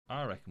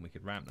I reckon we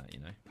could ramp that,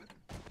 you know.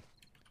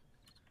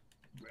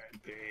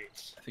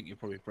 Rampage. I think you'll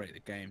probably break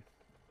the game.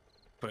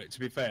 But to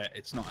be fair,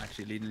 it's not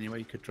actually leading anywhere.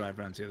 You could drive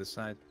around to the other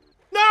side.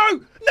 No!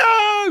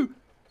 No!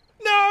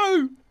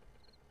 No!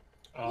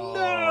 Oh,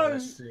 No!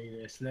 let's see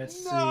this. Let's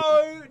see.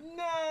 No!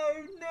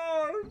 No!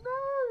 No!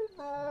 No!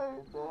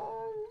 No!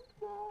 No!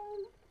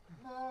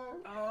 No!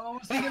 Oh,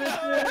 what's he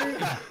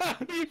gonna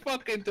do? You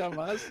fucking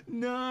dumbass.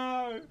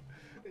 No!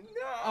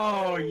 No!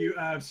 Oh, you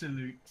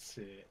absolute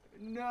tit.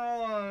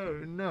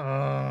 No!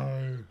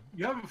 No!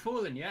 You haven't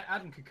fallen yet.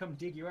 Adam could come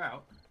dig you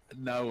out.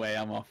 No way,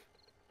 I'm off.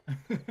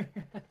 It's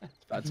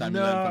about time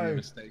you No. learn from your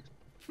mistakes.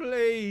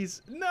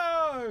 Please!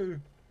 No!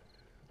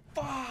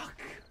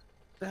 Fuck!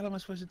 What the hell am I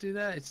supposed to do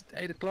there? It's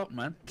 8 o'clock,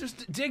 man.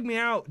 Just dig me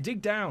out.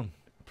 Dig down.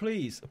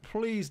 Please.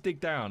 Please dig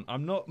down.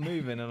 I'm not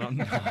moving and I'm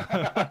not...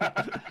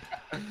 I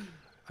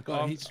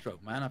got a heat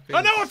stroke, man. I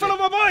I know I fell off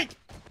my bike!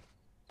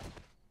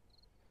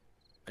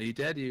 Are you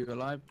dead? Are you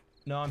alive?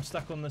 No, I'm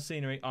stuck on the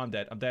scenery. I'm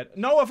dead. I'm dead.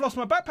 No, I've lost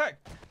my backpack!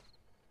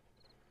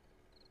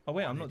 Oh,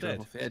 wait, I'm not dead.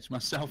 Off the edge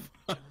myself.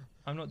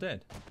 I'm not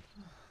dead.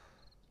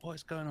 What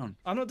is going on?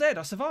 I'm not dead.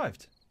 I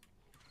survived.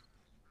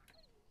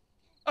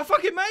 I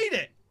fucking made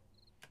it!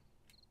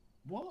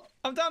 What?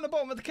 I'm down the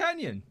bottom of the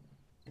canyon.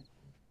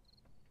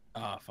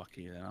 Ah, fuck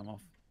you then. I'm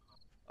off.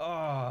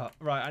 Oh,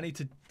 right. I need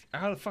to...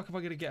 How the fuck am I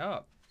going to get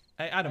up?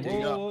 Hey, Adam. How do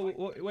you get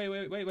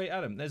Whoa, wait,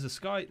 Adam. There's a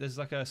sky... There's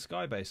like a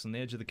sky base on the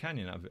edge of the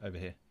canyon over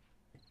here.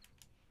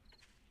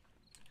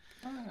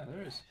 Ah,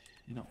 there is.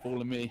 You're not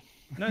fooling me.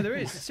 No, there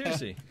is.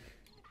 Seriously.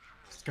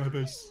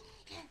 Skybase.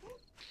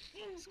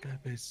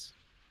 Skybase.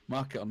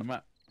 Mark it on the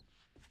map.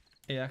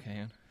 Yeah, okay,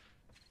 hang on.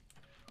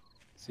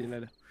 See you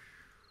later.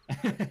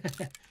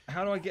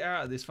 How do I get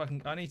out of this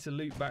fucking... I need to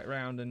loop back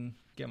round and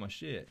get my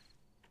shit.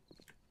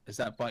 Is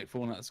that bike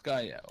falling out of the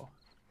sky yet? Or?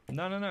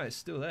 No, it's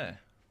still there.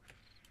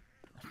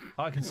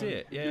 I can see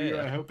it. Yeah, You're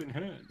yeah. a helping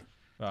hand.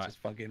 Right.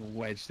 Just fucking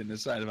wedged in the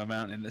side of a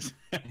mountain. This.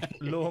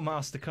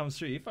 Lawmaster comes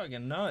through. You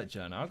fucking know it,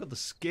 Jonah. I've got the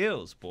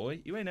skills,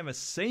 boy. You ain't never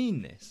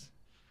seen this.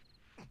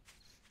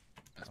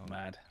 That's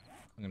mad.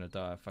 I'm gonna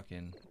die of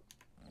fucking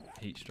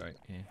heat stroke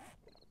here.